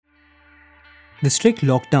The strict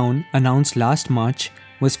lockdown announced last March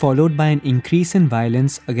was followed by an increase in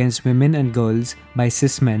violence against women and girls by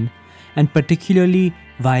cis men, and particularly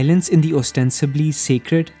violence in the ostensibly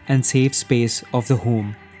sacred and safe space of the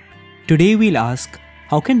home. Today we'll ask,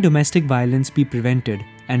 how can domestic violence be prevented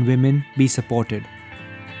and women be supported?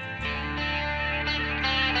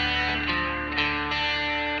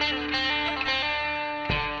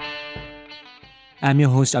 I'm your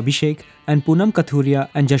host Abhishek, and Poonam Kathuria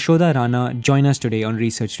and Jashoda Rana join us today on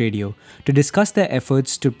Research Radio to discuss their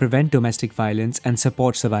efforts to prevent domestic violence and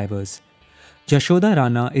support survivors. Jashoda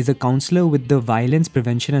Rana is a counselor with the Violence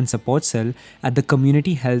Prevention and Support Cell at the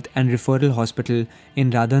Community Health and Referral Hospital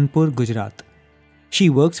in Radhanpur, Gujarat. She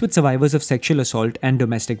works with survivors of sexual assault and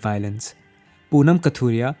domestic violence. Poonam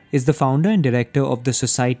Kathuria is the founder and director of the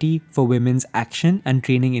Society for Women's Action and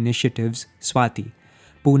Training Initiatives, SWATI.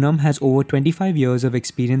 Poonam has over 25 years of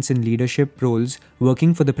experience in leadership roles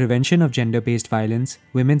working for the prevention of gender-based violence,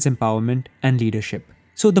 women's empowerment, and leadership.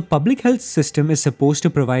 So the public health system is supposed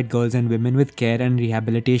to provide girls and women with care and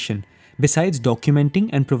rehabilitation, besides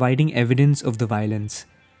documenting and providing evidence of the violence.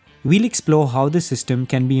 We'll explore how the system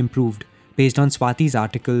can be improved based on Swati's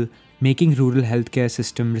article, Making Rural Healthcare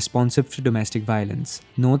System Responsive to Domestic Violence,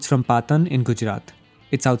 notes from Patan in Gujarat.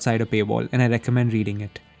 It's outside a paywall and I recommend reading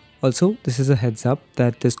it. Also, this is a heads up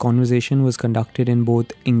that this conversation was conducted in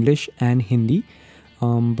both English and Hindi,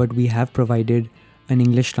 but we have provided an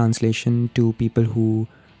English translation to people who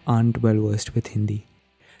aren't well versed with Hindi.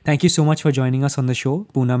 Thank you so much for joining us on the show,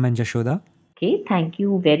 Poonam and Jashoda. Okay, thank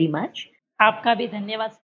you very much. आपका भी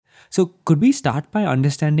धन्यवाद. So, could we start by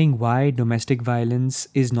understanding why domestic violence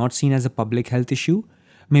is not seen as a public health issue?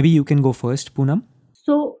 Maybe you can go first, Poonam.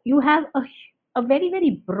 So you have a very,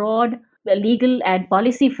 very broad legal and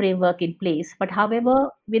policy framework in place. But however,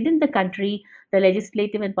 within the country, the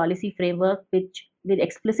legislative and policy framework, which with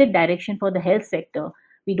explicit direction for the health sector,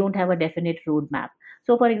 we don't have a definite roadmap.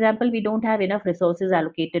 So, for example, we don't have enough resources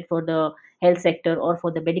allocated for the health sector or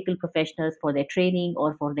for the medical professionals for their training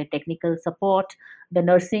or for their technical support. The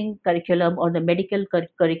nursing curriculum or the medical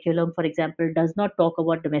curriculum, for example, does not talk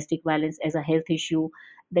about domestic violence as a health issue.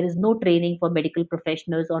 There is no training for medical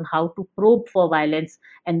professionals on how to probe for violence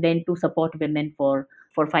and then to support women for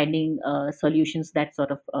finding solutions that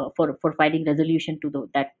sort of for finding resolution to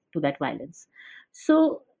that violence.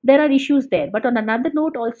 So there are issues there. But on another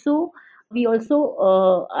note, also we also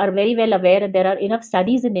are very well aware, and there are enough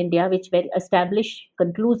studies in India which establish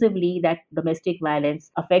conclusively that domestic violence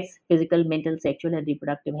affects physical, mental, sexual, and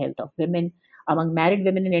reproductive health of women. Among married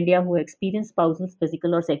women in India who experience spousal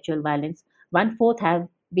physical or sexual violence, one fourth have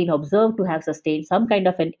been observed to have sustained some kind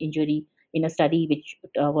of an injury in a study which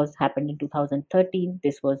was happened in 2013.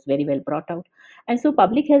 This was very well brought out. And so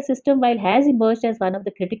public health system, while has emerged as one of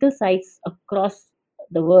the critical sites across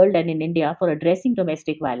the world and in India for addressing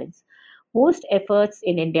domestic violence, most efforts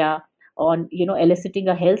in India on eliciting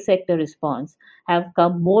a health sector response have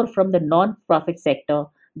come more from the non-profit sector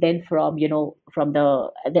than from from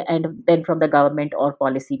the government or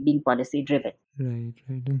policy driven.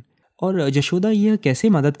 Right. और जशोदा, ये कैसे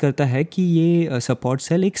मदद करता है कि ये support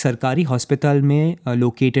cell एक सरकारी हॉस्पिटल में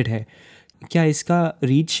लोकेटेड है? क्या इसका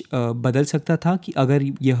रीच बदल सकता था कि अगर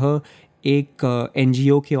यह एक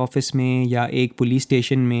एनजीओ के ऑफिस में या एक पुलिस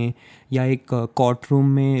स्टेशन में या एक कोर्ट रूम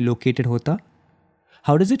में लोकेटेड होता?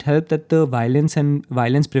 How does it help that the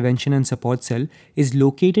violence prevention and support cell is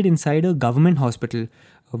located inside a government hospital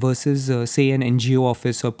versus say an NGO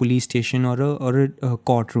office or police station or a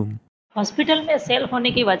courtroom? Hospital में cell होने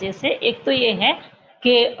की वजह से एक तो ये है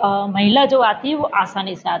कि महिला जो आती है वो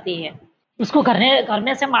आसानी से आती है. उसको घर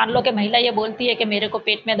में से मान लो कि महिला ये बोलती है कि मेरे को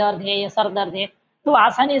पेट में दर्द है या सर दर्द है, तो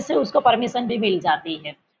आसानी से उसको परमिशन भी मिल जाती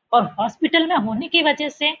है. और हॉस्पिटल में होने की वजह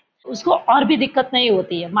से उसको और भी दिक्कत नहीं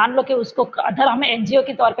होती है. मान लो कि उसको अगर हम एनजीओ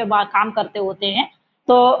के तौर पे काम करते होते हैं,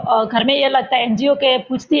 तो घर में ये लगता है, एनजीओ के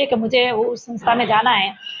पूछती है कि मुझे उस संस्था में जाना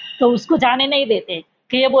है, तो उसको जाने नहीं देते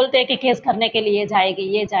कि ये बोलते हैं कि केस करने के लिए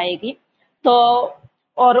ये जाएगी. तो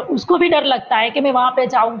और उसको भी डर लगता है कि मैं वहाँ पे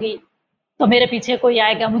जाऊँगी तो मेरे पीछे कोई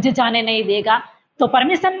आएगा, मुझे जाने नहीं देगा. तो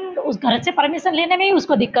परमिशन, उस घर से परमिशन लेने में ही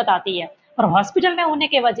उसको दिक्कत आती है. और हॉस्पिटल में होने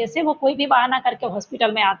की वजह से वो कोई भी बहाना करके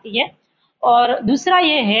हॉस्पिटल में आती है. और दूसरा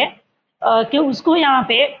ये है कि उसको यहाँ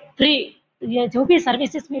पे फ्री ये जो भी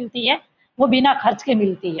सर्विसेज मिलती है वो बिना खर्च के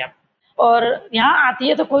मिलती है. और यहाँ आती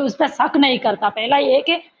है तो कोई उस पर शक नहीं करता. पहला ये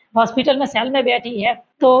कि हॉस्पिटल में सेल में बैठी है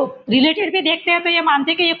तो रिलेटेड भी देखते हैं तो ये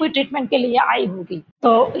मानते हैं कि ये कोई ट्रीटमेंट के लिए आई होगी.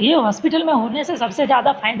 तो ये हॉस्पिटल में होने से सबसे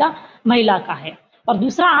ज़्यादा फायदा महिला का है. और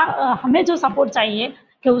दूसरा, हमें जो सपोर्ट चाहिए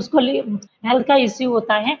कि उसको हेल्थ का इश्यू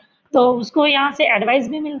होता है तो उसको यहाँ से एडवाइस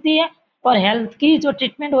भी मिलती है और हेल्थ की जो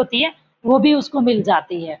ट्रीटमेंट होती है वो भी उसको मिल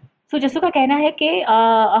जाती है. So जसू का कहना है कि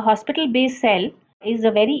a hospital based cell is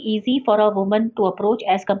a very easy for a woman to approach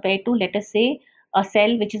as compared to, let us say, a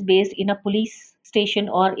cell which is based in a police station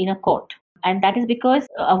or in a court. And that is because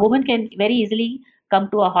a woman can very easily come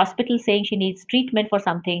to a hospital saying she needs treatment for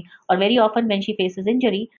something, or very often when she faces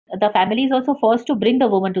injury, the family is also forced to bring the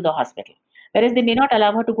woman to the hospital, whereas they may not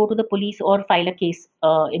allow her to go to the police or file a case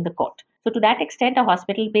in the court. So to that extent, a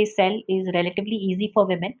hospital based cell is relatively easy for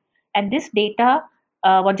women. And this data,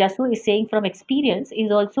 what Jasu is saying from experience,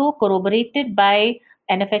 is also corroborated by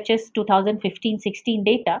NFHS 2015-16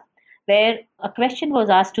 data, where a question was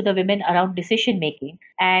asked to the women around decision making,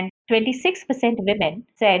 and 26% women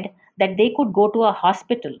said that they could go to a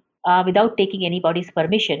hospital without taking anybody's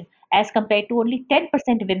permission, as compared to only 10%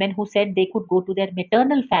 women who said they could go to their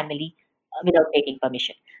maternal family without taking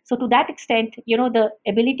permission. So to that extent, the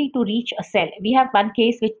ability to reach a cell. We have one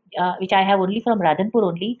case which I have only from Radhanpur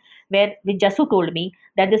only, where which Jasu told me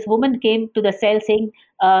that this woman came to the cell saying,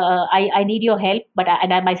 I need your help, but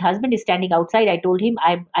my husband is standing outside. I told him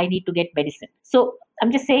I need to get medicine. So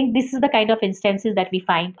I'm just saying this is the kind of instances that we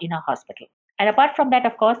find in a hospital. And apart from that,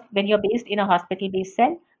 of course, when you're based in a hospital-based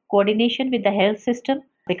cell, coordination with the health system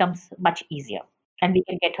becomes much easier. And we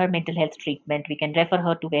can get her mental health treatment. We can refer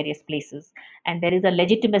her to various places. And there is a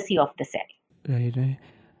legitimacy of the cell. Right, right.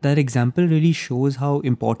 That example really shows how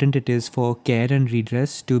important it is for care and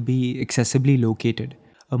redress to be accessibly located.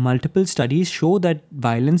 Multiple studies show that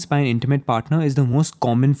violence by an intimate partner is the most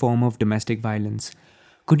common form of domestic violence.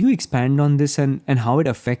 Could you expand on this and how it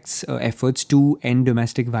affects efforts to end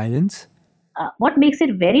domestic violence? What makes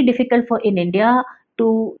it very difficult for in India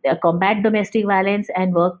to combat domestic violence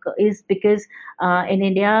and work is because in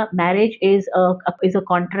India, marriage is a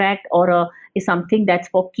contract or is something that's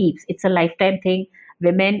for keeps. It's a lifetime thing.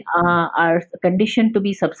 Women are conditioned to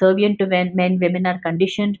be subservient to men. Women are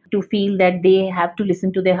conditioned to feel that they have to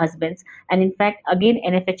listen to their husbands. And in fact, again,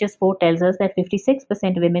 NFHS 4 tells us that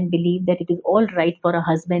 56% women believe that it is all right for a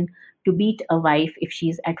husband to beat a wife if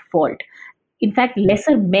she's at fault. In fact,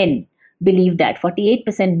 lesser men believe that.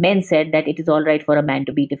 48% men said that it is all right for a man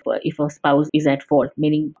to beat if a spouse is at fault,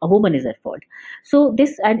 meaning a woman is at fault. So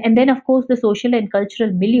this, and then of course the social and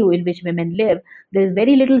cultural milieu in which women live, there is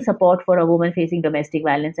very little support for a woman facing domestic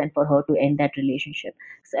violence and for her to end that relationship.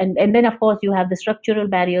 And then of course you have the structural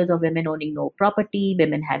barriers of women owning no property,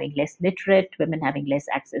 women having less literate, women having less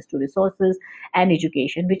access to resources and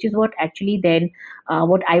education, which is what actually then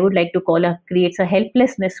what I would like to call creates a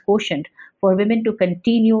helplessness quotient for women to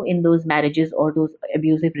continue in those marriages or those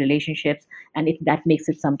abusive relationships, and that makes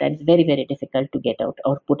it sometimes very very difficult to get out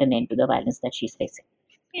or put an end to the violence that she's facing.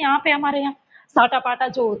 यहाँ पे हमारे यहाँ साटा पाटा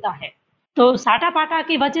जो होता है, तो साटा पाटा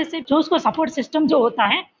की वजह से जो उसको सपोर्ट सिस्टम जो होता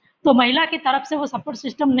है, तो महिला की तरफ से वो सपोर्ट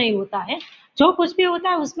सिस्टम नहीं होता है। जो कुछ भी होता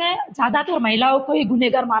है उसमें ज्यादातर महिलाओं को ही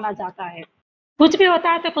गुनहगार माना जाता है। कुछ भी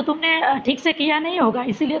होता है तो तुमने ठीक से किया नहीं होगा,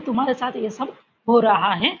 इसीलिए तुम्हारे साथ ये सब हो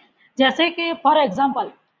रहा है। जैसे कि फॉर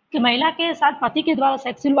एग्जाम्पल कि महिला के साथ पति के द्वारा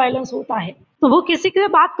सेक्सुअल वायलेंस होता है, तो वो किसी से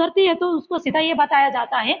बात करती है तो उसको सीधा ये बताया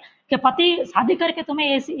जाता है कि पति शादी करके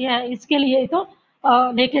तुम्हें इसके लिए तो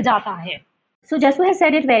लेके जाता है। So Jasu has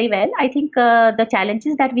said it very well. I think the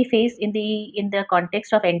challenges that we face in the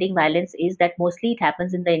context of ending violence is that mostly it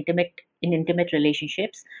happens in intimate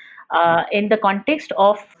relationships. In the context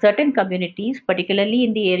of certain communities, particularly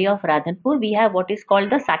in the area of Radhanpur, we have what is called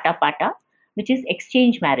the Sata Pata, which is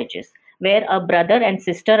exchange marriages, where a brother and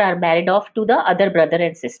sister are married off to the other brother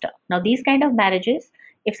and sister. Now, these kind of marriages,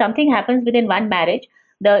 if something happens within one marriage,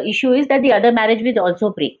 the issue is that the other marriage will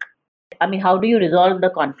also break. I mean, how do you resolve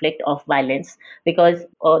the conflict of violence? Because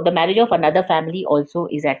the marriage of another family also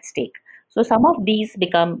is at stake. So some of these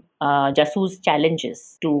become Jasu's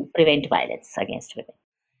challenges to prevent violence against women.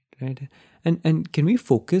 Right. And can we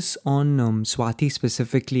focus on Swati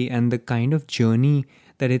specifically and the kind of journey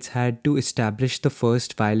that it's had to establish the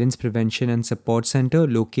first violence prevention and support center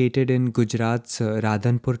located in Gujarat's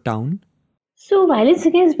Radhanpur town? So, violence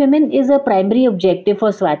against women is a primary objective for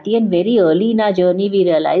Swati, and very early in our journey, we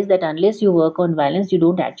realized that unless you work on violence, you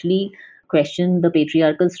don't actually question the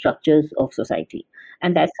patriarchal structures of society.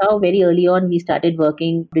 And that's how, very early on, we started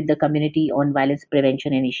working with the community on violence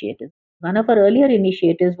prevention initiatives. One of our earlier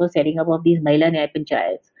initiatives was setting up of these Mahila Nyaya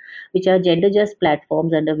Panchayats, which are gender just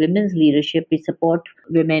platforms under women's leadership which support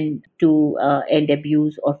women to end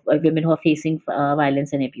abuse of women who are facing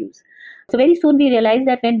violence and abuse. So very soon we realized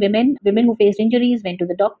that when women who faced injuries went to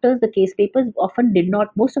the doctors, the case papers often did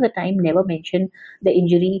not, most of the time, never mention the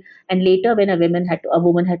injury. And later, when a woman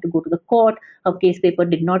had to go to the court, her case paper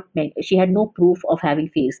did not. She had no proof of having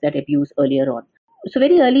faced that abuse earlier on. So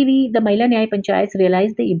very early, the Mahila Nyaya Panchayats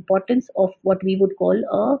realized the importance of what we would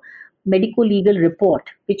call medical legal report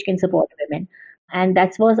which can support women. And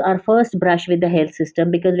that was our first brush with the health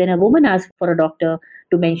system, because when a woman asked for a doctor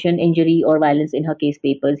to mention injury or violence in her case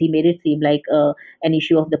papers, he made it seem like an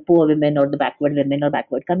issue of the poor women or the backward women or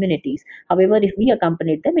backward communities. However, if we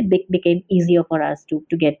accompanied them, it became easier for us to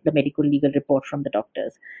get the medical legal report from the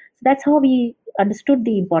doctors. So that's how we understood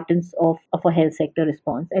the importance of a health sector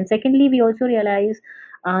response. And secondly, we also realized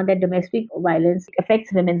that domestic violence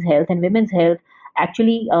affects women's health, and women's health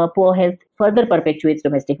actually, poor health further perpetuates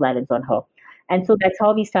domestic violence on her. And so that's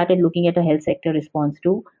how we started looking at a health sector response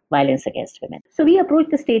to violence against women. So we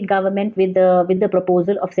approached the state government with the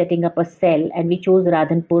proposal of setting up a cell, and we chose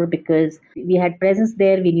Radhanpur because we had presence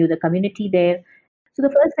there, we knew the community there. So the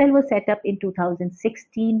first cell was set up in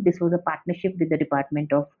 2016. This was a partnership with the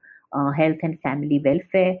Department of Health and Family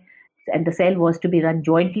Welfare. And the cell was to be run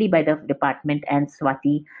jointly by the department and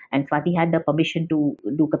Swati. And Swati had the permission to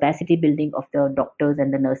do capacity building of the doctors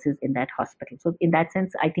and the nurses in that hospital. So, in that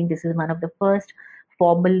sense, I think this is one of the first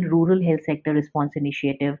formal rural health sector response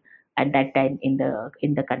initiative at that time in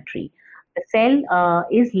the country. The cell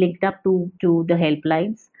is linked up to the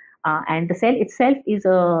helplines. And the cell itself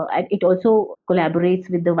and it also collaborates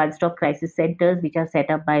with the one-stop crisis centers, which are set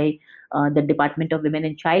up by the Department of Women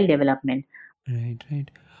and Child Development. Right right.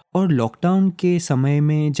 और lockdown के समय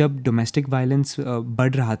में जब domestic violence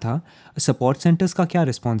बढ़ रहा था, support centres का क्या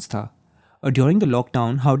रिस्पॉन्स था? During the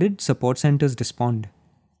lockdown how did support centres respond?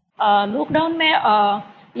 Lockdown में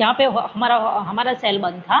यहाँ पे हमारा हमारा सेल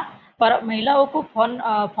बंद था, पर महिलाओं को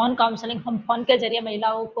फ़ोन काउंसलिंग हम फ़ोन के ज़रिए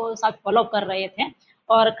महिलाओं को साथ फ़ॉलो कर रहे थे,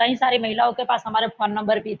 और कई सारी महिलाओं के पास हमारे फ़ोन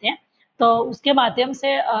नंबर भी थे। तो उसके माध्यम से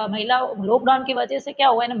महिला लॉकडाउन की वजह से क्या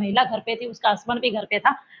हुआ है ना, महिला घर पे थी, उसका हस्बैंड भी घर पे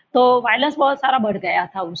था, तो वायलेंस बहुत सारा बढ़ गया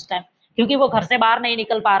था उस टाइम, क्योंकि वो घर से बाहर नहीं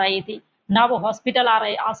निकल पा रही थी, ना वो हॉस्पिटल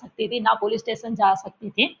आ सकती थी, ना पुलिस स्टेशन जा सकती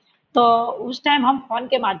थी। तो उस टाइम हम फ़ोन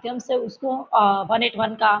के माध्यम से उसको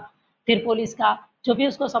 181 का, फिर पुलिस का, जो भी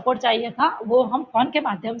उसको सपोर्ट चाहिए था, वो हम फ़ोन के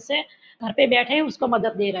माध्यम से घर पे बैठे ही उसको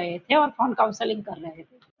मदद दे रहे थे और फ़ोन काउंसलिंग कर रहे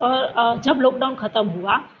थे। और जब लॉकडाउन खत्म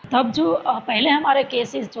हुआ, तब जो पहले हमारे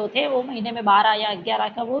केसेस जो थे वो महीने में 12 या 11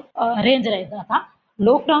 का वो रेंज रहता था।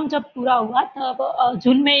 लॉकडाउन जब पूरा हुआ तब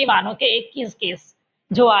जून में ही मानो कि 21 केस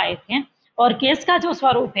जो आए थे, और केस का जो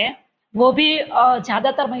स्वरूप है वो भी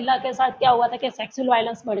ज़्यादातर महिला के साथ क्या हुआ था कि सेक्सुअल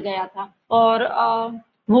वायलेंस बढ़ गया था, और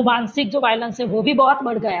वो मानसिक जो वायलेंस है वो भी बहुत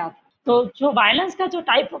बढ़ गया था। तो जो वायलेंस का जो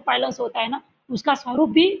टाइप ऑफ वायलेंस होता है ना, उसका स्वरूप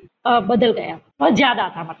भी बदल गया और ज़्यादा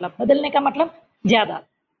था, मतलब बदलने का मतलब ज़्यादा।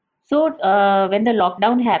 So, when the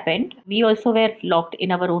lockdown happened, we also were locked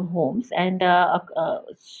in our own homes. And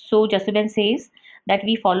so Jasuben says that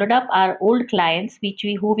we followed up our old clients,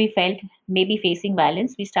 who we felt may be facing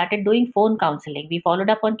violence. We started doing phone counseling. We followed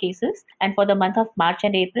up on cases, and for the month of March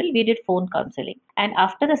and April, we did phone counseling. And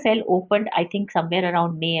after the cell opened, I think somewhere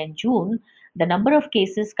around May and June, the number of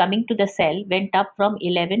cases coming to the cell went up from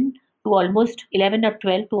 11 to almost 11 or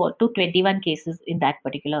 12 to 21 cases in that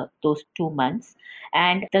particular those 2 months.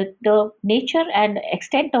 And the nature and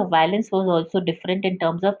extent of violence was also different, in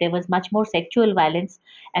terms of there was much more sexual violence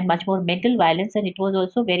and much more mental violence, and it was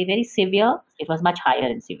also very, very severe. It was much higher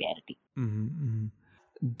in severity. Mm-hmm.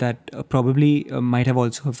 That probably might have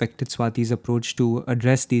also affected Swati's approach to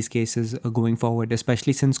address these cases going forward,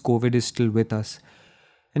 especially since COVID is still with us.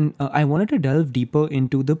 And I wanted to delve deeper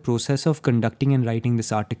into the process of conducting and writing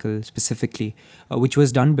this article specifically, which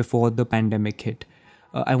was done before the pandemic hit.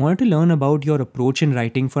 I wanted to learn about your approach in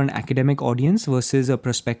writing for an academic audience versus a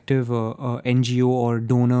prospective NGO or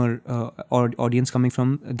donor or audience coming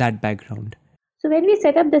from that background. So when we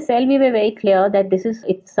set up the cell, we were very clear that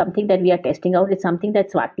it's something that we are testing out. It's something that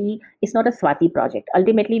it's not a Swati project.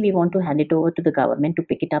 Ultimately, we want to hand it over to the government to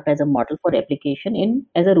pick it up as a model for replication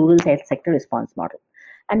as a rural health sector response model.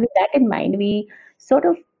 And with that in mind, we sort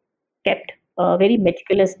of kept very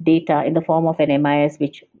meticulous data in the form of an MIS,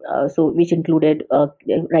 which included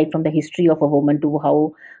right from the history of a woman to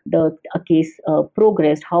how a case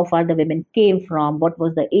progressed, how far the women came from, what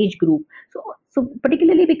was the age group. So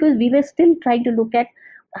particularly because we were still trying to look at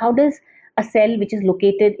how does a cell which is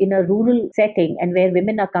located in a rural setting and where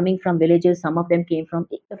women are coming from villages, some of them came from,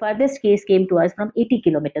 the farthest case came to us from 80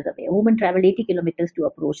 kilometers away. A woman traveled 80 kilometers to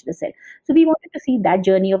approach the cell. So we wanted to see that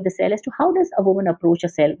journey of the cell as to how does a woman approach a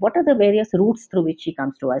cell? What are the various routes through which she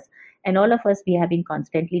comes to us? And all of us, we have been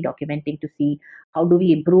constantly documenting to see how do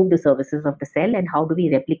we improve the services of the cell and how do we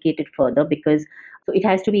replicate it further, because so it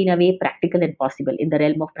has to be in a way practical and possible, in the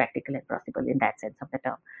realm of practical and possible in that sense of the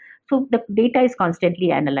term. So the data is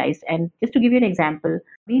constantly analyzed. And just to give you an example,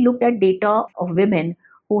 we looked at data of women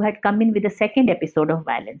who had come in with a second episode of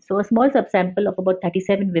violence. So, a small subsample of about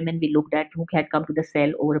 37 women we looked at who had come to the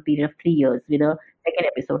cell over a period of 3 years with a second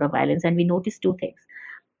episode of violence, and we noticed two things.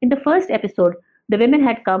 In the first episode, the women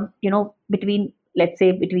had come, between, let's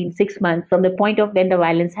say, between 6 months from the point of when the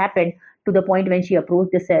violence happened to the point when she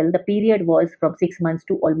approached the cell. The period was from 6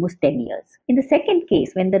 months to almost 10 years. In the second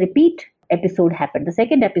case, when the repeat episode happened, the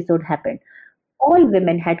second episode happened, all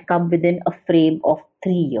women had come within a frame of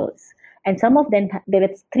 3 years. And some of them, there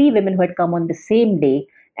were three women who had come on the same day,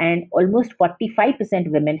 and almost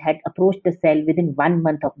 45% women had approached the cell within 1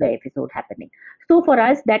 month of the episode happening. So for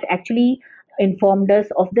us, that actually informed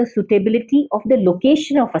us of the suitability of the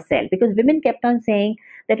location of a cell, because women kept on saying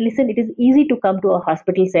that, listen, it is easy to come to a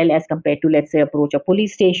hospital cell as compared to, let's say, approach a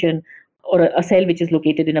police station or a cell which is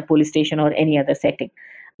located in a police station or any other setting.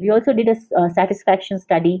 We also did a satisfaction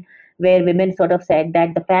study where women sort of said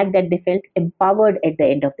that the fact that they felt empowered at the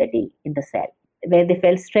end of the day in the cell, where they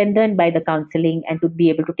felt strengthened by the counseling and to be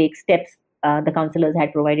able to take steps, the counselors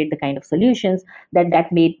had provided the kind of solutions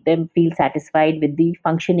that made them feel satisfied with the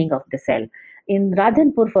functioning of the cell. In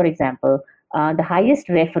Radhanpur, for example, the highest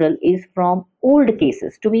referral is from old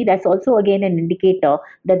cases. To me, that's also again an indicator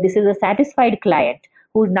that this is a satisfied client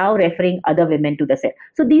who's now referring other women to the cell.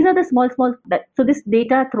 So these are the small. So this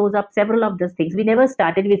data throws up several of those things. We never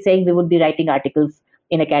started with saying we would be writing articles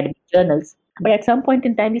in academic journals, but at some point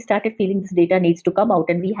in time, we started feeling this data needs to come out,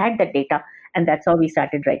 and we had that data, and that's how we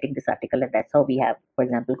started writing this article, and that's how we have, for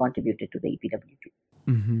example, contributed to the EPWT.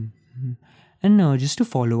 Mm-hmm. Mm-hmm. And just to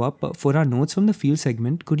follow up, for our notes from the field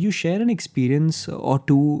segment, could you share an experience or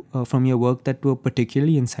two from your work that were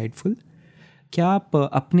particularly insightful? क्या आप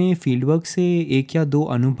अपने field work से एक या दो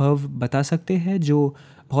अनुभव बता सकते हैं जो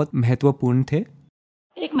बहुत महत्वपूर्ण थे?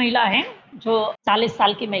 एक महिला है जो 40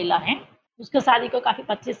 साल की महिला है, उसके शादी को काफ़ी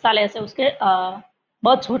 25 साल ऐसे उसके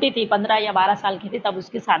बहुत छोटी थी, 15 या 12 साल की थी तब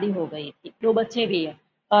उसकी शादी हो गई थी, 2 बच्चे भी है।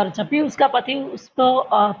 और जब भी उसका पति उसको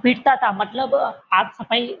पीटता था, मतलब हाथ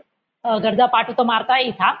सफाई गर्दा पाटू तो मारता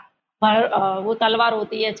ही था, पर वो तलवार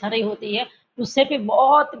होती है, छड़ी होती है, उससे भी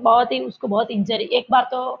बहुत ही उसको बहुत इंजरी। एक बार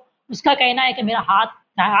तो उसका कहना है कि मेरा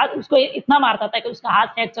हाथ उसको इतना मारता था कि उसका हाथ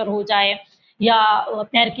फ्रैक्चर हो जाए या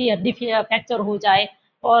पैर की हड्डी फ्रैक्चर हो जाए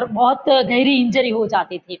और बहुत गहरी इंजरी हो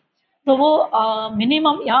जाती थी। तो वो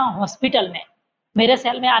मिनिमम यहाँ हॉस्पिटल में मेरे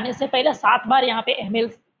सेल में आने से पहले 7 बार यहाँ पे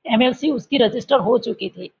एमएलसी उसकी रजिस्टर हो चुकी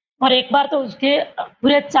थी, और एक बार तो उसके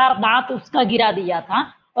पूरे 4 दांत उसका गिरा दिया था,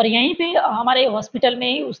 और यहीं पे हमारे हॉस्पिटल में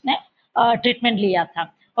ही उसने ट्रीटमेंट लिया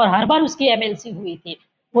था, और हर बार उसकी एमएलसी हुई थी।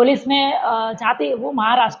 पुलिस में जाते, वो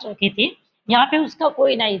महाराष्ट्र की थी, यहाँ पे उसका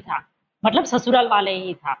कोई नहीं था, मतलब ससुराल वाले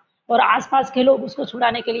ही था, और आसपास के लोग उसको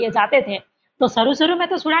छुड़ाने के लिए जाते थे। तो शुरू में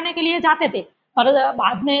तो छुड़ाने के लिए जाते थे, पर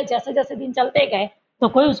बाद में जैसे जैसे दिन चलते गए तो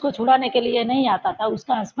कोई उसको छुड़ाने के लिए नहीं आता था।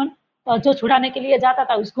 उसका हस्बैंड जो छुड़ाने के लिए जाता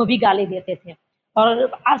था उसको भी गाली देते थे,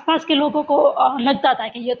 और आसपास के लोगों को लगता था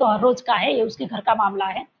कि ये तो हर रोज का है, ये उसके घर का मामला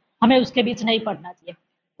है, हमें उसके बीच नहीं पड़ना चाहिए।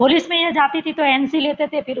 पुलिस में ये जाती थी तो एनसी लेते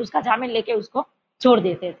थे, फिर उसका जामीन लेके उसको छोड़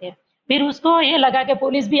देते थे। फिर उसको ये लगा कि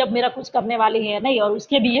पुलिस भी अब मेरा कुछ करने वाली है नहीं, और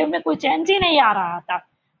उसके बिहेव में कोई चेंज ही नहीं आ रहा था।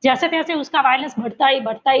 जैसे तैसे उसका वायलेंस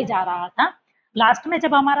बढ़ता ही जा रहा था। लास्ट में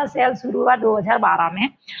जब हमारा सेल शुरू हुआ 2012 में,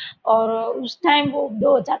 और उस टाइम वो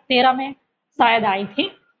 2013 में शायद आई थी,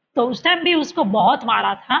 तो उस टाइम भी उसको बहुत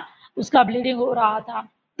मारा था, उसका ब्लीडिंग हो रहा था,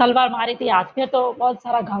 तलवार मारी थी हाथ पे, तो बहुत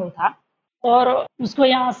सारा घाव था, और उसको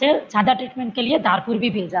यहाँ से ज़्यादा ट्रीटमेंट के लिए धारपुर भी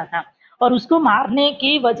भेजा था। और उसको मारने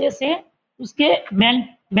की वजह से उसके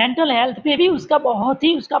मेंटल हेल्थ पे भी उसका बहुत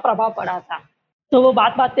ही उसका प्रभाव पड़ा था। तो वो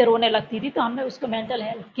बात पे रोने लगती थी, तो हमने उसको मेंटल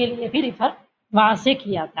हेल्थ के लिए भी रिफर वहाँ से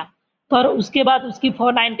किया था। पर उसके बाद उसकी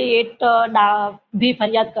 498 भी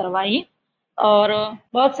फरियाद करवाई, और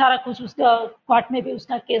बहुत सारा कुछ उसका कोर्ट में भी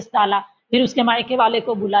उसका केस डाला। फिर उसके मायके वाले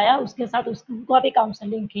को बुलाया, उसके साथ उसको भी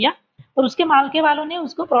काउंसलिंग किया, और उसके मायके वालों ने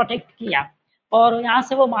उसको प्रोटेक्ट किया, और यहाँ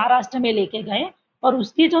से वो महाराष्ट्र में लेके गए, और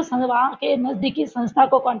उसकी जो वहाँ के नज़दीकी संस्था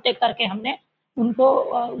को कांटेक्ट करके हमने उनको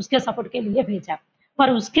उसके सपोर्ट के लिए भेजा। पर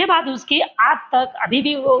उसके बाद उसकी आज तक अभी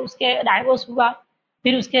भी वो उसके डाइवोर्स हुआ,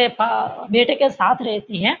 फिर उसके बेटे के साथ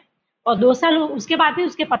रहती है, और 2 साल उसके बाद भी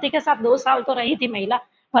उसके पति के साथ 2 साल तो रही थी महिला,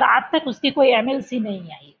 पर आज तक उसकी कोई एमएलसी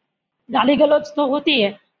नहीं आई। गाली गलौज तो होती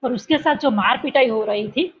है, पर उसके साथ जो मार पिटाई हो रही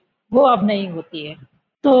थी वो अब नहीं होती है।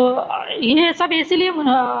 तो ये सब इसलिए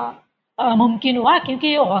मुमकिन हुआ क्योंकि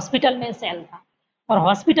ये हॉस्पिटल में सेल था, और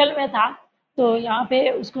हॉस्पिटल में था तो यहाँ पे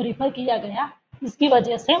उसको रिफर किया गया, इसकी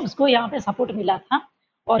वजह से उसको यहाँ पे सपोर्ट मिला था।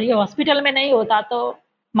 और ये हॉस्पिटल में नहीं होता तो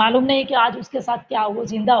मालूम नहीं कि आज उसके साथ क्या, वो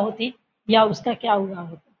जिंदा होती या उसका क्या हुआ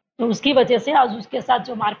होता। तो उसकी वजह से आज उसके साथ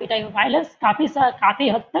जो मार पिटाई वायलेंस काफ़ी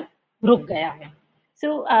हद तक रुक गया है।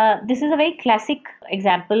 So, this is a very classic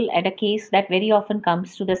example and a case that very often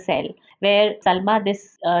comes to the cell, where Salma,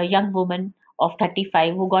 this young woman of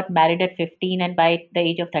 35 who got married at 15 and by the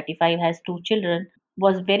age of 35 has two children,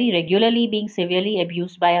 was very regularly being severely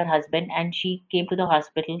abused by her husband, and she came to the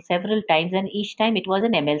hospital several times, and each time it was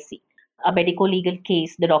an MLC, a medico legal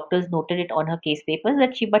case. The doctors noted it on her case papers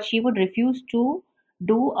that she would refuse to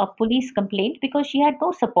do a police complaint because she had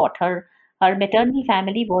no support. Her maternal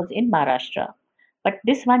family was in Maharashtra, but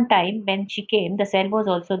this one time when she came, the cell was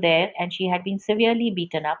also there and she had been severely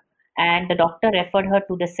beaten up. And the doctor referred her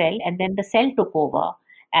to the cell, and then the cell took over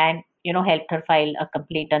and helped her file a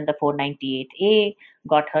complaint under 498A,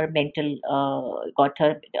 got her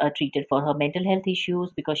treated for her mental health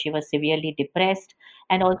issues because she was severely depressed,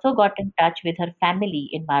 and also got in touch with her family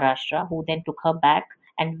in Maharashtra, who then took her back.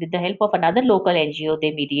 And with the help of another local NGO,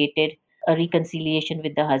 they mediated a reconciliation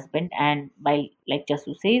with the husband. And while, like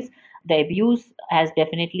Jasu says, the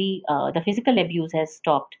physical abuse has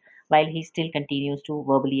stopped, while he still continues to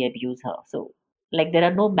verbally abuse her. So, like, there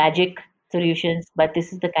are no magic solutions, but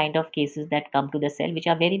this is the kind of cases that come to the cell, which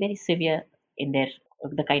are very, very severe in their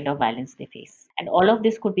the kind of violence they face. And all of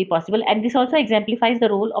this could be possible. And this also exemplifies the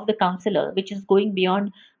role of the counselor, which is going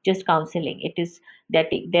beyond just counseling. It is that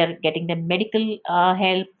they're getting them medical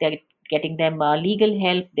help, they're getting them legal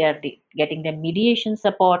help, they're getting them mediation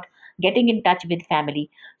support, getting in touch with family.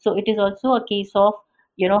 So it is also a case of,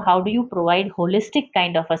 how do you provide holistic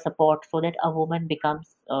kind of a support so that a woman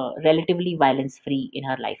becomes relatively violence free in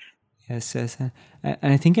her life. Yes, yes.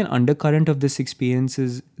 And I think an undercurrent of this experience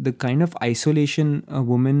is the kind of isolation a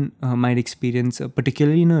woman might experience,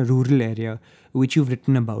 particularly in a rural area, which you've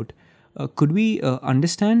written about. Could we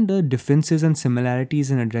understand the differences and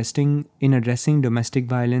similarities in addressing domestic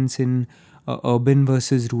violence in urban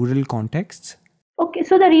versus rural contexts? Okay,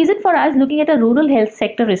 so the reason for us looking at a rural health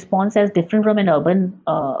sector response as different from an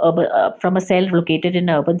from a cell located in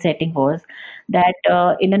an urban setting was that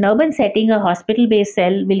in an urban setting, a hospital-based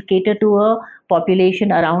cell will cater to a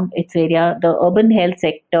population around its area. The urban health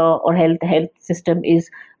sector or health system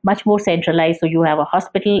is much more centralized. So you have a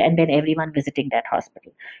hospital and then everyone visiting that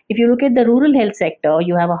hospital. If you look at the rural health sector,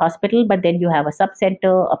 you have a hospital, but then you have a sub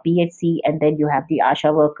center, a PHC, and then you have the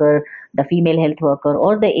ASHA worker, the female health worker,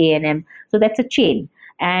 or the ANM. So that's a chain,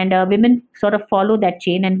 and women sort of follow that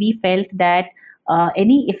chain. And we felt that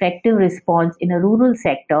any effective response in a rural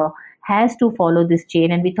sector has to follow this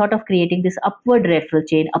chain, and we thought of creating this upward referral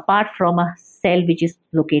chain apart from a cell which is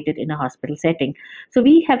located in a hospital setting. So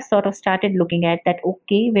we have sort of started looking at that.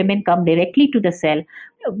 Okay, women come directly to the cell,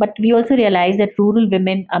 but we also realize that rural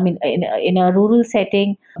women, I mean, in a rural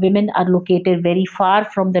setting, women are located very far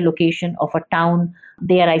from the location of a town.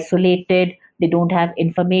 They are isolated, they don't have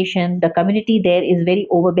information, the community there is very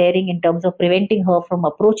overbearing in terms of preventing her from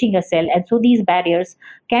approaching a cell. And so these barriers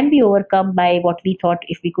can be overcome by what we thought,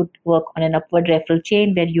 if we could work on an upward referral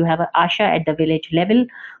chain where you have an ASHA at the village level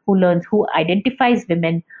who identifies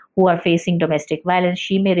women who are facing domestic violence.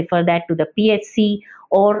 She may refer that to the PHC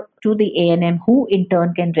or to the ANM, who in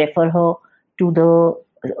turn can refer her to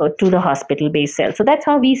the hospital based cell. So that's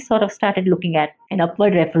how we sort of started looking at an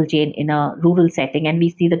upward referral chain in a rural setting. And we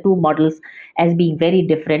see the two models as being very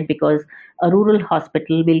different, because a rural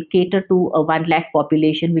hospital will cater to a 1 lakh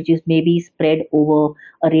population, which is maybe spread over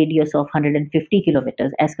a radius of 150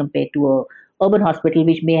 kilometers, as compared to a urban hospital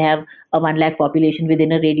which may have a 1 lakh population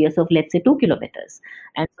within a radius of, let's say, 2 kilometers.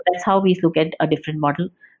 And so that's how we look at a different model.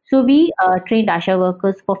 So we trained ASHA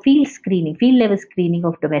workers for field level screening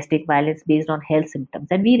of domestic violence based on health symptoms.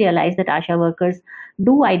 And we realized that ASHA workers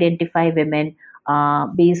do identify women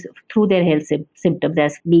based through their health symptoms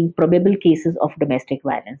as being probable cases of domestic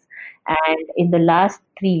violence. And in the last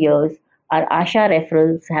 3 years, our ASHA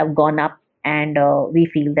referrals have gone up, and we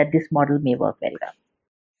feel that this model may work very well.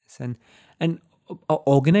 Yes, and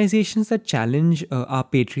organizations that challenge our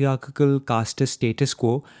patriarchal caste status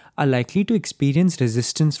quo are likely to experience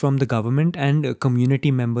resistance from the government and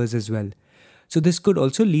community members as well. So this could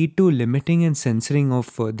also lead to limiting and censoring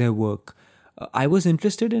of their work. I was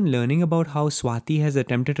interested in learning about how Swati has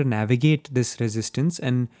attempted to navigate this resistance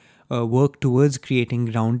and work towards creating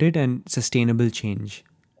grounded and sustainable change.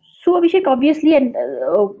 So, Abhishek, obviously, and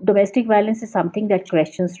domestic violence is something that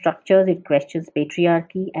questions structures, it questions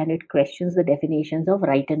patriarchy, and it questions the definitions of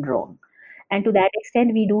right and wrong. And to that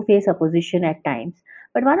extent, we do face opposition at times.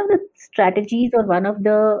 But one of the strategies, or one of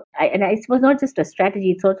the, and it was not just a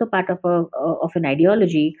strategy; it's also part of an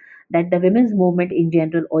ideology that the women's movement in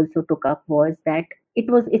general also took up, was that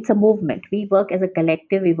it's a movement. We work as a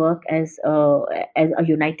collective. We work as a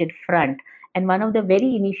united front, And one of the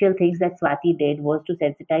very initial things that Swati did was to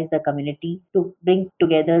sensitize the community to bring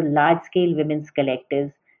together large scale women's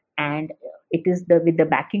collectives. And it is with the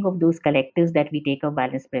backing of those collectives that we take up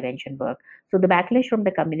violence prevention work. So the backlash from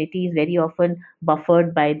the community is very often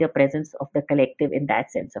buffered by the presence of the collective in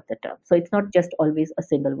that sense of the term. So it's not just always a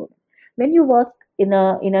single woman. When you work in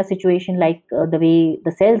a situation like the way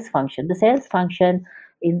the cells function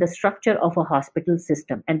in the structure of a hospital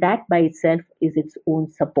system, and that by itself is its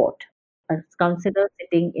own support. A counselor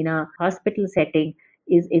sitting in a hospital setting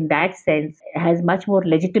is in that sense has much more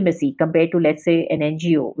legitimacy compared to, let's say, an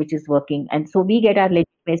NGO which is working. And so we get our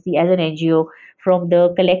legitimacy as an NGO from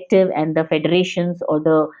the collective and the federations or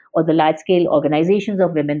the large scale organizations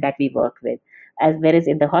of women that we work with. As whereas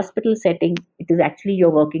in the hospital setting, it is actually you're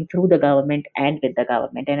working through the government and with the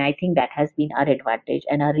government. And I think that has been our advantage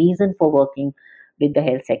and our reason for working with the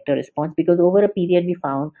health sector response, because over a period we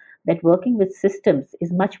found that working with systems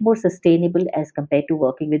is much more sustainable as compared to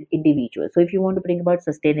working with individuals. So if you want to bring about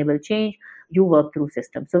sustainable change, you work through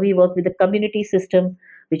systems. So we work with the community system,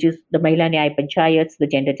 which is the Mahila Nyay Panchayats, the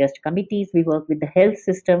gender just committees. We work with the health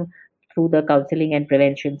system through the counseling and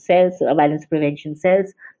prevention cells, violence prevention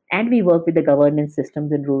cells, and we work with the governance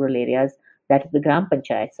systems in rural areas, that is the gram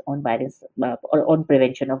panchayats, on violence or on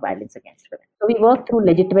prevention of violence against women. So we work through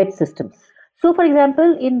legitimate systems. So, for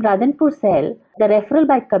example, in Radanpur cell, the referral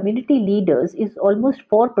by community leaders is almost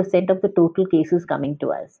 4% of the total cases coming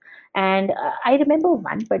to us. And I remember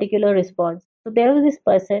one particular response. So, there was this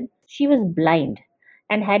person, she was blind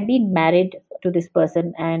and had been married to this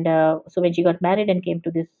person. And so, when she got married and came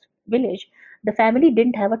to this village, the family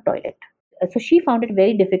didn't have a toilet. So she found it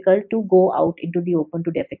very difficult to go out into the open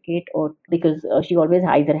to defecate, or because she always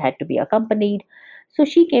either had to be accompanied. So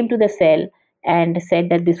she came to the cell and said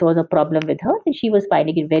that this was a problem with her, and she was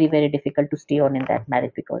finding it very, very difficult to stay on in that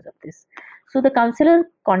marriage because of this. So the counselor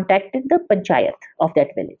contacted the panchayat of that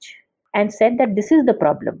village and said that this is the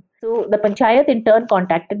problem. So the panchayat in turn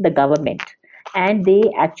contacted the government, and they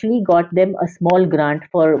actually got them a small grant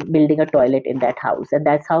for building a toilet in that house, and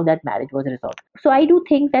that's how that marriage was resolved. So I do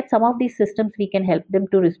think that some of these systems we can help them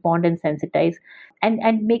to respond and sensitize and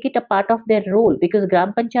make it a part of their role, because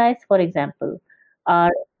gram panchayats, for example,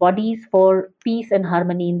 are bodies for peace and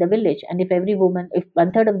harmony in the village. And if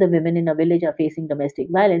one third of the women in a village are facing domestic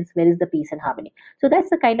violence, where is the peace and harmony? So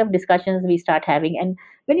that's the kind of discussions we start having. And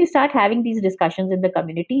when you start having these discussions in the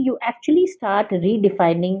community, you actually start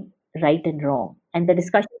redefining right and wrong. And the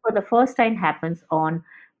discussion for the first time happens on,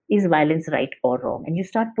 is violence right or wrong? And you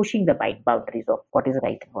start pushing the boundaries of what is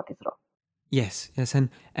right and what is wrong. Yes,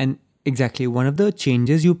 and exactly. One of the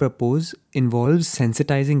changes you propose involves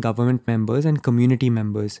sensitizing government members and community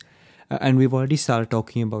members. And we've already started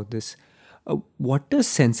talking about this. What does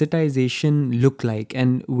sensitization look like,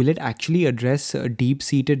 and will it actually address deep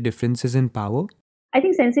seated differences in power? I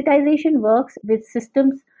think sensitization works with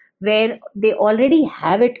systems where they already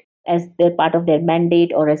have it as their part of their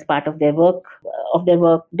mandate or as part of their work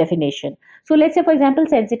definition. So let's say, for example,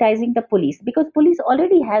 sensitizing the police, because police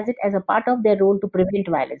already has it as a part of their role to prevent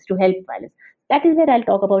violence, to help violence. That is where I'll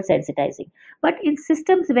talk about sensitizing. But in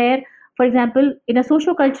systems where, for example, in a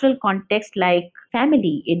socio-cultural context like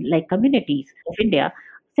family, in like communities of India,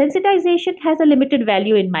 sensitization has a limited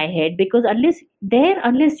value in my head, because unless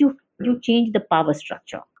you change the power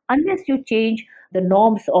structure, unless you change the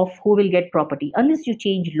norms of who will get property, unless you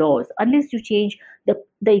change laws, unless you change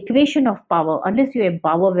the equation of power, unless you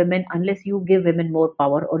empower women, unless you give women more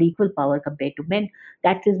power or equal power compared to men,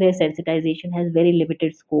 that is where sensitization has very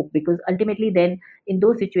limited scope. Because ultimately then in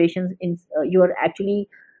those situations, you are actually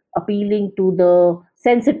appealing to the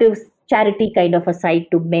sensitive charity kind of a side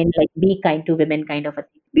to men, like be kind to women kind of a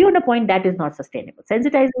thing. Beyond a point, that is not sustainable.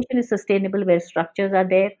 Sensitization is sustainable where structures are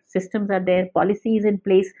there, systems are there, policy is in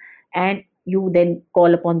place, and you then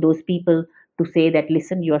call upon those people to say that,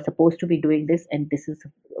 listen, you are supposed to be doing this, and this is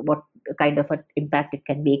what kind of an impact it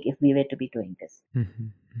can make if we were to be doing this.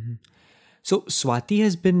 So, Swati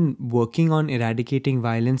has been working on eradicating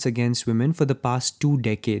violence against women for the past 2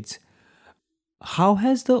 decades. How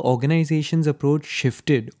has the organization's approach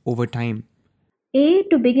shifted over time?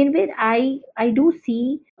 To begin with, I do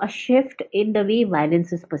see a shift in the way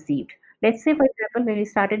violence is perceived. Let's say, for example, when we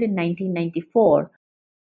started in 1994,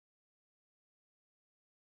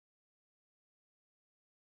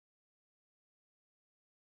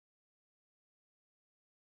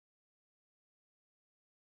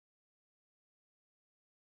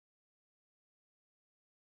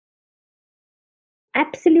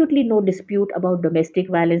 absolutely no dispute about domestic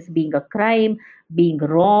violence being a crime, being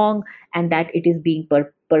wrong, and that it is being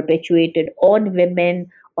perpetuated on women,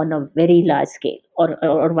 on a very large scale,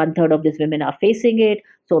 or one third of these women are facing it.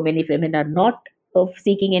 So many women are not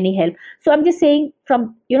seeking any help. So I'm just saying,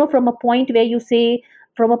 from a point where you say,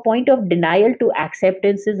 from a point of denial to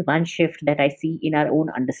acceptance is one shift that I see in our own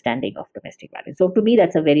understanding of domestic violence. So to me,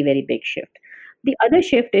 that's a very, very big shift. The other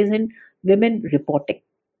shift is in women reporting.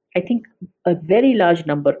 I think a very large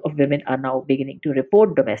number of women are now beginning to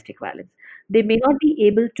report domestic violence. They may not be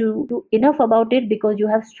able to do enough about it because you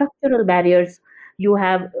have structural barriers, you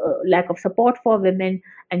have lack of support for women,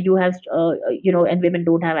 and you have, and women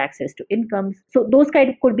don't have access to incomes. So those kind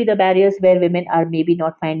of could be the barriers where women are maybe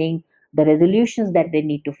not finding the resolutions that they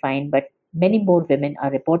need to find, but many more women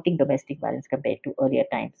are reporting domestic violence compared to earlier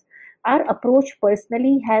times. Our approach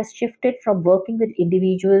personally has shifted from working with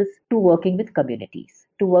individuals to working with communities,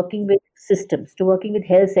 to working with systems, to working with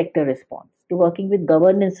health sector response, to working with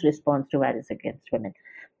governance response to violence against women.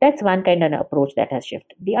 That's one kind of an approach that has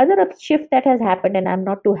shifted. The other shift that has happened, and I'm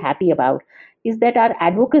not too happy about, is that our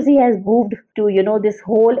advocacy has moved to, this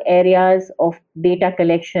whole areas of data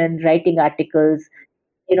collection, writing articles,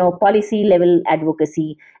 policy level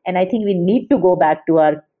advocacy. And I think we need to go back to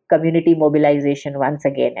our community mobilization once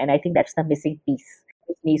again. And I think that's the missing piece.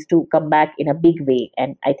 It needs to come back in a big way.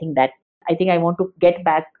 And I think I want to get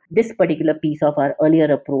back this particular piece of our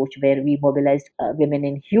earlier approach where we mobilized women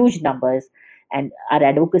in huge numbers, and our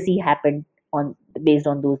advocacy happened on based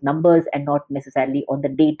on those numbers and not necessarily on the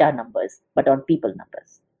data numbers, but on people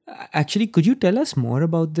numbers. Actually, could you tell us more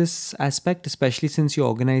about this aspect, especially since your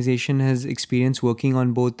organization has experience working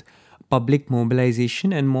on both public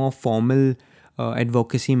mobilization and more formal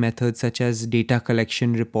advocacy methods such as data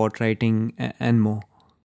collection, report writing, and more?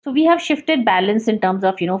 So we have shifted balance in terms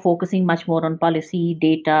of focusing much more on policy,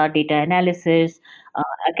 data analysis,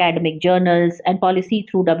 academic journals, and policy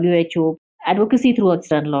through WHO, advocacy through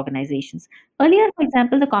external organizations. Earlier, for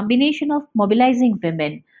example, the combination of mobilizing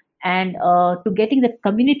women and to getting the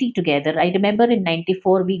community together. I remember in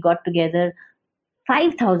 '94 we got together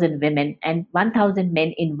 5,000 women and 1,000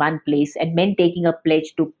 men in one place, and men taking a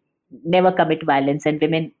pledge to never commit violence, and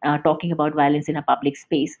women talking about violence in a public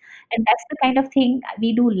space. And that's the kind of thing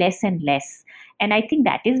we do less and less. And I think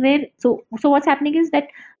that is where, so what's happening is that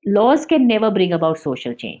laws can never bring about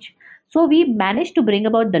social change. So we managed to bring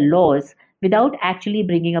about the laws without actually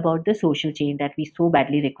bringing about the social change that we so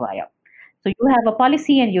badly require. So you have a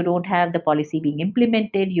policy and you don't have the policy being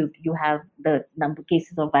implemented. You have the number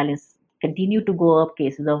cases of violence continue to go up.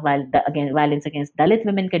 Cases of violence against Dalit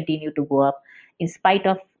women continue to go up, in spite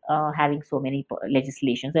of having so many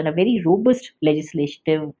legislations and a very robust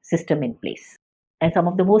legislative system in place, and some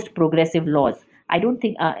of the most progressive laws. I don't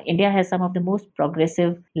think India has some of the most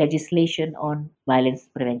progressive legislation on violence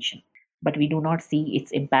prevention, but we do not see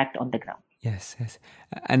its impact on the ground. Yes, yes.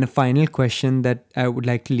 And a final question that I would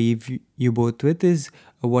like to leave you both with is,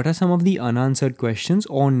 what are some of the unanswered questions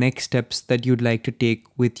or next steps that you'd like to take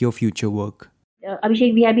with your future work?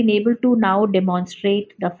 Abhishek, we have been able to now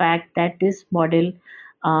demonstrate the fact that this model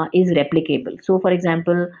is replicable. So, for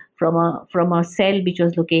example, from a cell which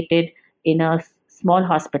was located in a small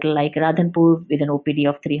hospital like Radhanpur with an OPD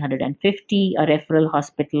of 350, a referral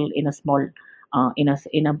hospital in a small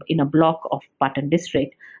in a block of Patan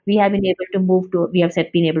district, we have been able to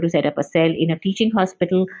been able to set up a cell in a teaching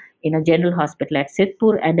hospital, in a general hospital at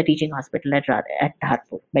Sidhpur, and the teaching hospital at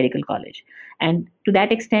Dharpur Medical College. And to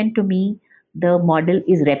that extent, to me, the model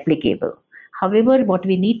is replicable. However, what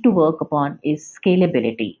we need to work upon is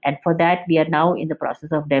scalability. And for that, we are now in the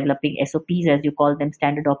process of developing SOPs, as you call them,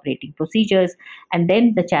 standard operating procedures. And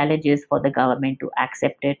then the challenge is for the government to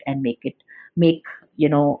accept it and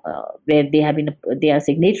where they are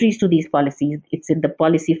signatories to these policies. It's in the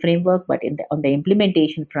policy framework, but on the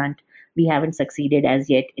implementation front, we haven't succeeded as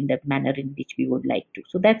yet in the manner in which we would like to.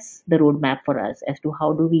 So that's the roadmap for us as to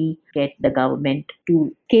how do we get the government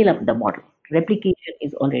to scale up the model. Replication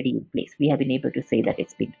is already in place. We have been able to say that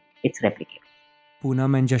it's replicable.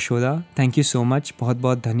 Poonam and Jashoda, thank you so much. बहुत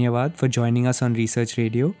बहुत धन्यवाद for joining us on Research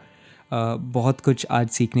Radio. बहुत कुछ आज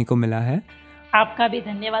सीखने को मिला है. आपका भी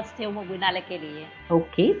धन्यवाद सेव बुनाले के लिए.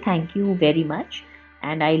 Okay, thank you very much,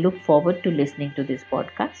 and I look forward to listening to this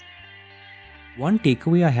podcast. One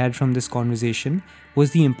takeaway I had from this conversation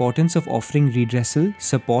was the importance of offering redressal,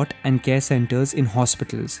 support, and care centers in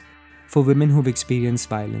hospitals for women who've experienced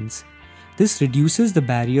violence. This reduces the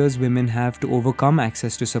barriers women have to overcome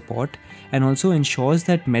access to support and also ensures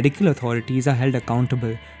that medical authorities are held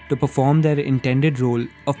accountable to perform their intended role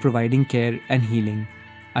of providing care and healing.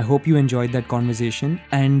 I hope you enjoyed that conversation,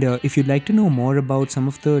 and if you'd like to know more about some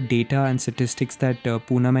of the data and statistics that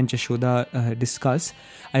Poonam and Jashoda discuss,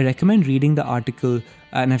 I recommend reading the article,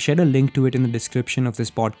 and I've shared a link to it in the description of this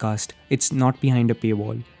podcast. It's not behind a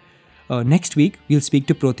paywall. Next week, we'll speak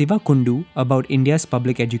to Pratibha Kundu about India's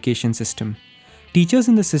public education system. Teachers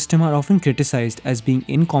in the system are often criticized as being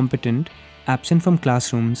incompetent, absent from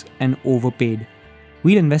classrooms, and overpaid.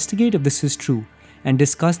 We'll investigate if this is true and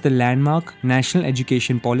discuss the landmark National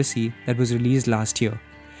Education Policy that was released last year.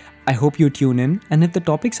 I hope you tune in, and if the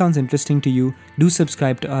topic sounds interesting to you, do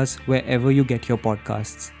subscribe to us wherever you get your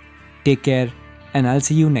podcasts. Take care, and I'll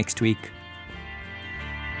see you next week.